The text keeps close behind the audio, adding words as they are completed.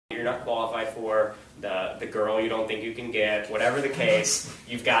you're not qualified for, the girl you don't think you can get, whatever the case,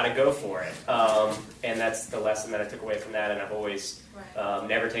 you've got to go for it. And that's the lesson that I took away from that, and I've always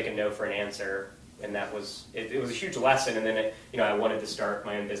never taken no for an answer. And that was, it was a huge lesson. And then, I wanted to start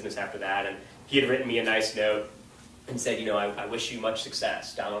my own business after that. And he had written me a nice note and said, I wish you much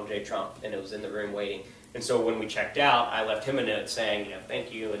success, Donald J. Trump. And it was in the room waiting. And so when we checked out, I left him a note saying,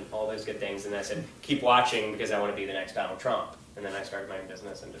 thank you and all those good things. And I said, keep watching because I want to be the next Donald Trump. And then I started my own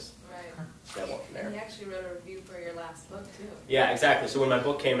business and just went from there. And he actually wrote a review for your last book, too. Yeah, exactly. So when my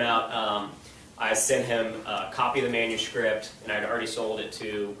book came out, I sent him a copy of the manuscript, and I'd already sold it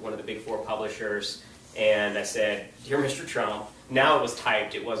to one of the big 4 publishers. And I said, "Dear Mr. Trump," now it was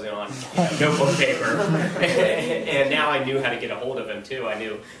typed, it wasn't on notebook paper. And now I knew how to get a hold of him, too. I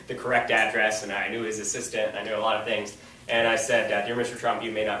knew the correct address, and I knew his assistant, I knew a lot of things. And I said, "Dear Mr. Trump,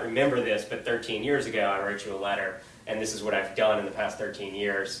 you may not remember this, but 13 years ago I wrote you a letter, and this is what I've done in the past 13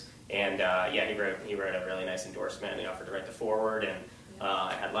 years. And he wrote a really nice endorsement, and he offered to write the foreword, and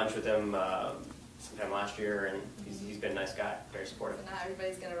I had lunch with him sometime last year, and he's been a nice guy, very supportive. So not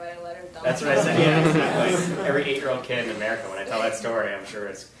everybody's going to write a letter. That's what I said, yeah, exactly. Every 8-year-old kid in America, when I tell that story, I'm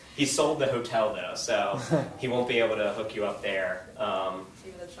sure he sold the hotel, though, so he won't be able to hook you up there.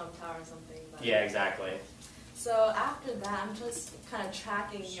 Even the Trump Tower or something. But. Yeah, exactly. So after that, I'm just kind of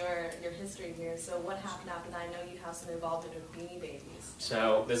tracking your history here. So what happened after that? I know you have some involvement with Beanie Babies.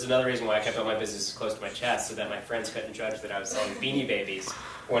 So there's another reason why I kept all my business close to my chest, so that my friends couldn't judge that I was selling Beanie Babies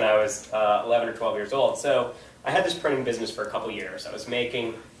when I was 11 or 12 years old. So I had this printing business for a couple years. I was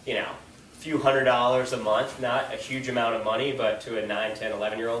making, a few $100s a month, not a huge amount of money, but to a 9, 10,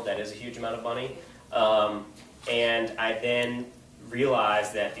 11-year-old, that is a huge amount of money. And I then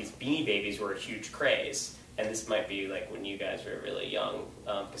realized that these Beanie Babies were a huge craze. And this might be like when you guys were really young,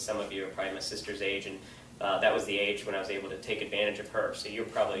 because some of you are probably my sister's age, and that was the age when I was able to take advantage of her. So you're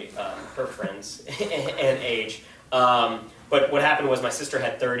probably her friends and age. But what happened was my sister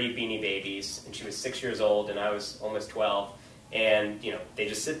had 30 Beanie Babies, and she was 6 years old, and I was almost 12. And, they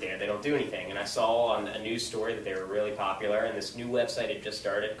just sit there. They don't do anything. And I saw on a news story that they were really popular, and this new website had just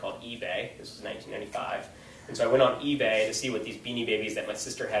started called eBay. This was 1995. And so I went on eBay to see what these Beanie Babies that my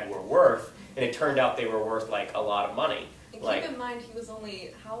sister had were worth, and it turned out they were worth, like, a lot of money. And keep in mind, he was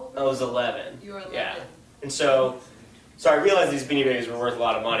only, how old? I was 11. You were 11. Yeah. And so I realized these Beanie Babies were worth a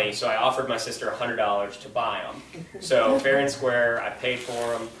lot of money, so I offered my sister $100 to buy them. So fair and square, I paid for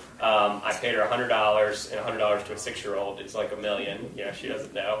them. I paid her $100, and $100 to a 6-year-old is like $1 million. She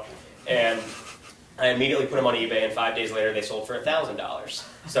doesn't know. And I immediately put them on eBay, and 5 days later they sold for $1,000.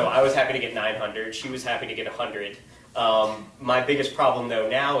 So I was happy to get 900. She was happy to get 100. My biggest problem, though,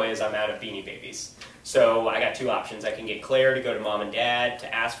 now is I'm out of Beanie Babies. So I got 2 options. I can get Claire to go to Mom and Dad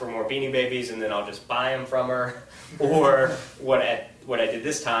to ask for more Beanie Babies, and then I'll just buy them from her. Or what I did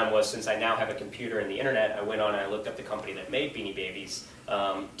this time was, since I now have a computer and the internet, I went on and I looked up the company that made Beanie Babies,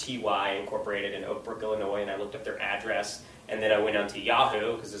 TY Incorporated in Oak Brook, Illinois, and I looked up their address. And then I went onto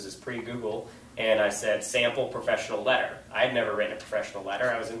Yahoo, because this is pre-Google, and I said, sample professional letter. I had never written a professional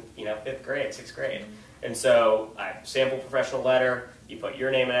letter. I was in 5th grade, 6th grade. And so I sample professional letter. You put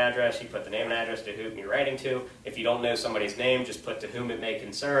your name and address. You put the name and address to whom you're writing to. If you don't know somebody's name, just put to whom it may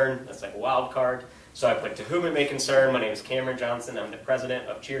concern. That's like a wild card. So I put to whom it may concern. My name is Cameron Johnson. I'm the president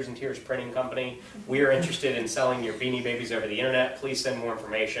of Cheers and Tears Printing Company. We are interested in selling your Beanie Babies over the internet. Please send more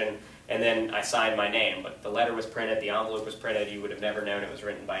information. And then I signed my name. But the letter was printed. The envelope was printed. You would have never known it was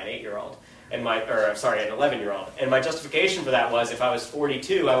written by an 8-year-old. An 11-year-old. And my justification for that was, if I was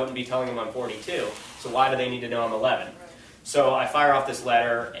 42, I wouldn't be telling them I'm 42. So why do they need to know I'm 11? Right. So I fire off this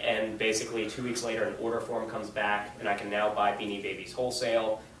letter, and basically 2 weeks later an order form comes back, and I can now buy Beanie Babies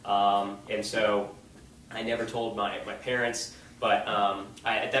wholesale. And so I never told my parents, but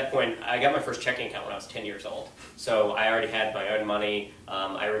at that point, I got my first checking account when I was 10 years old. So I already had my own money.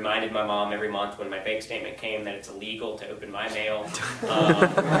 I reminded my mom every month when my bank statement came that it's illegal to open my mail.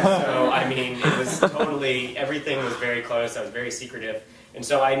 It was totally, everything was very close. I was very secretive. And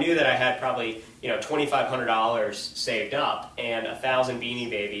so I knew that I had probably, $2,500 saved up, and 1,000 Beanie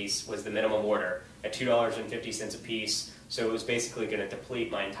Babies was the minimum order at $2.50 a piece. So it was basically going to deplete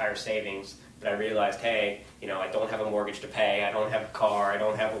my entire savings. But I realized, hey, I don't have a mortgage to pay. I don't have a car. I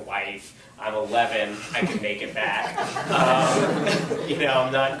don't have a wife. I'm 11. I can make it back.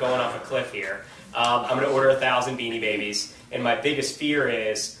 I'm not going off a cliff here. I'm going to order 1,000 Beanie Babies. And my biggest fear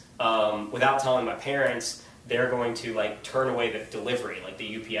is, without telling my parents, they're going to turn away the delivery, like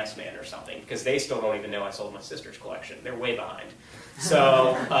the UPS man or something, because they still don't even know I sold my sister's collection. They're way behind.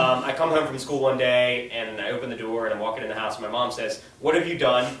 So I come home from school one day, and I open the door, and I'm walking in the house, and my mom says, "What have you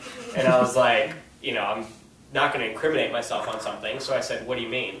done?" And I was like, I'm not going to incriminate myself on something, so I said, what do you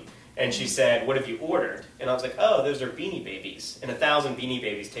mean? And she said, what have you ordered? And I was like, oh, those are Beanie Babies. And 1,000 Beanie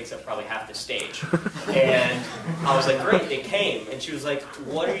Babies takes up probably half the stage. And I was like, great, they came. And she was like,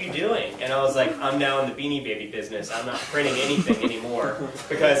 what are you doing? And I was like, I'm now in the Beanie Baby business. I'm not printing anything anymore.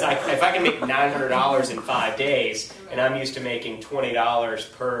 Because if I can make $900 in 5 days, and I'm used to making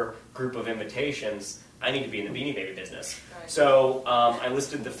 $20 per group of invitations, I need to be in the Beanie Baby business. So I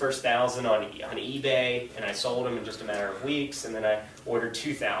listed the first 1,000 on eBay, and I sold them in just a matter of weeks, and then I ordered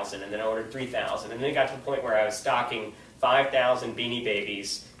 2,000, and then I ordered 3,000, and then it got to the point where I was stocking 5,000 Beanie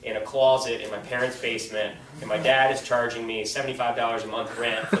Babies in a closet in my parents' basement, and my dad is charging me $75 a month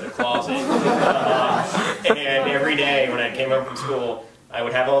rent for the closet. And every day when I came home from school, I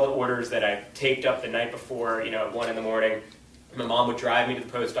would have all the orders that I taped up the night before, at 1 in the morning. My mom would drive me to the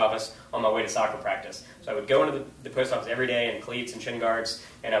post office on my way to soccer practice. So I would go into the post office every day in cleats and shin guards,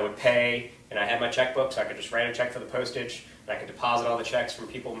 and I would pay, and I had my checkbook, so I could just write a check for the postage, and I could deposit all the checks from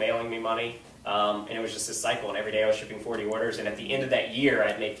people mailing me money, and it was just this cycle, and every day I was shipping 40 orders, and at the end of that year, I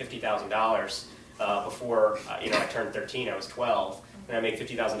had made $50,000 before, I turned 13, I was 12, and I made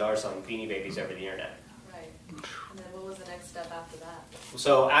 $50,000 selling Beanie Babies over the internet. Right. And then what was the next step after that?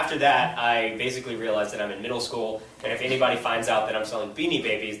 So after that, I basically realized that I'm in middle school, and if anybody finds out that I'm selling Beanie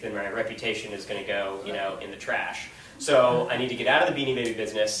Babies, then my reputation is going to go, in the trash. So I need to get out of the Beanie Baby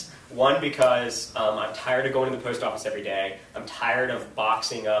business. One, because I'm tired of going to the post office every day. I'm tired of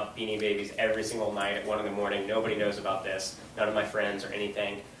boxing up Beanie Babies every single night at 1 in the morning. Nobody knows about this, none of my friends or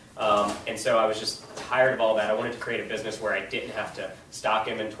anything. And so I was just tired of all that. I wanted to create a business where I didn't have to stock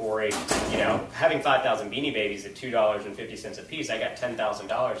inventory. Having 5,000 Beanie Babies at $2.50 a piece, I got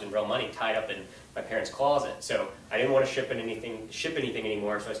 $10,000 in real money tied up in my parents' closet. So I didn't want to ship anything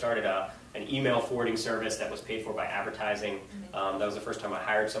anymore. So I started an email forwarding service that was paid for by advertising. That was the first time I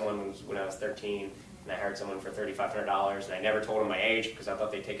hired someone when I was 13, and I hired someone for $3,500. And I never told them my age because I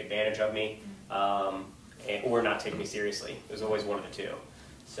thought they'd take advantage of me or not take me seriously. It was always one of the two.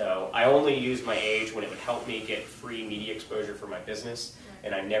 So I only used my age when it would help me get free media exposure for my business,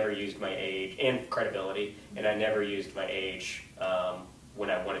 and I never used my age, and credibility, and I never used my age when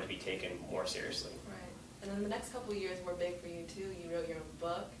I wanted to be taken more seriously. Right. And then the next couple of years were big for you too. You wrote your own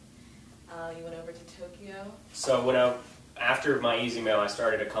book. You went over to Tokyo. So after my Easy Mail, I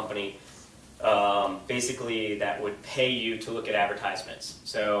started a company basically that would pay you to look at advertisements.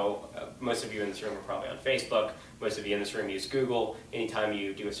 So most of you in this room are probably on Facebook. Most of you in this room use Google. Anytime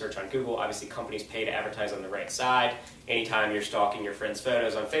you do a search on Google, obviously companies pay to advertise on the right side. Anytime you're stalking your friends'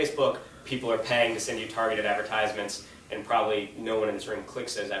 photos on Facebook, people are paying to send you targeted advertisements, and probably no one in this room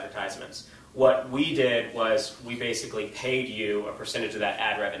clicks those advertisements. What we did was we basically paid you a percentage of that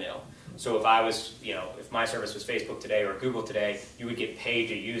ad revenue. So if I was, if my service was Facebook today or Google today, you would get paid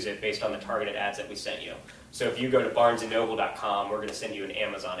to use it based on the targeted ads that we sent you. So if you go to barnesandnoble.com, we're going to send you an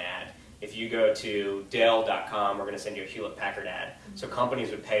Amazon ad. If you go to Dell.com, we're going to send you a Hewlett-Packard ad. So companies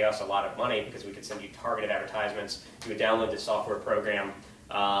would pay us a lot of money because we could send you targeted advertisements. You would download the software program,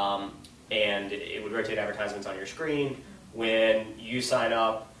 and it would rotate advertisements on your screen. When you sign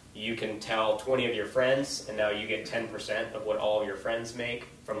up, you can tell 20 of your friends, and now you get 10% of what all of your friends make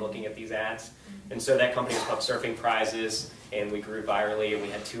from looking at these ads. And so that company was called Surfing Prizes, and we grew virally, and we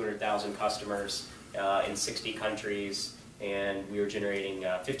had 200,000 customers in 60 countries. And we were generating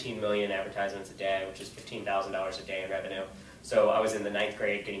 15 million advertisements a day, which is $15,000 a day in revenue. So I was in the 9th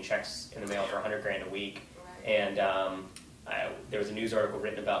grade getting checks in the mail for $100,000 a week. And there was a news article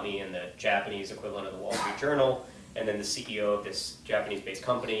written about me in the Japanese equivalent of the Wall Street Journal. And then the CEO of this Japanese-based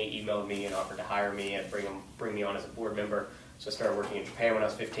company emailed me and offered to hire me and bring me on as a board member. So I started working in Japan when I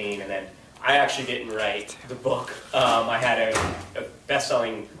was 15. And then I actually didn't write the book. I had a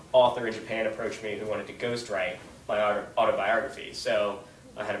best-selling author in Japan approach me who wanted to ghostwrite my autobiography. So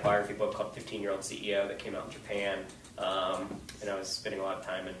I had a biography book called 15-Year-Old CEO that came out in Japan, and I was spending a lot of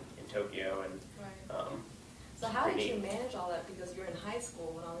time in Tokyo. And so how did you manage all that? Because you're in high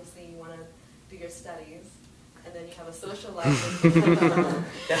school, and obviously you want to do your studies, and then you have a social life.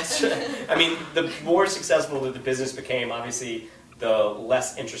 That's right. I mean, the more successful that the business became, obviously, the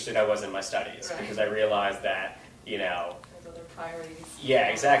less interested I was in my studies, because I realized that, There's other priorities. Yeah,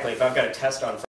 exactly. If I've got a test on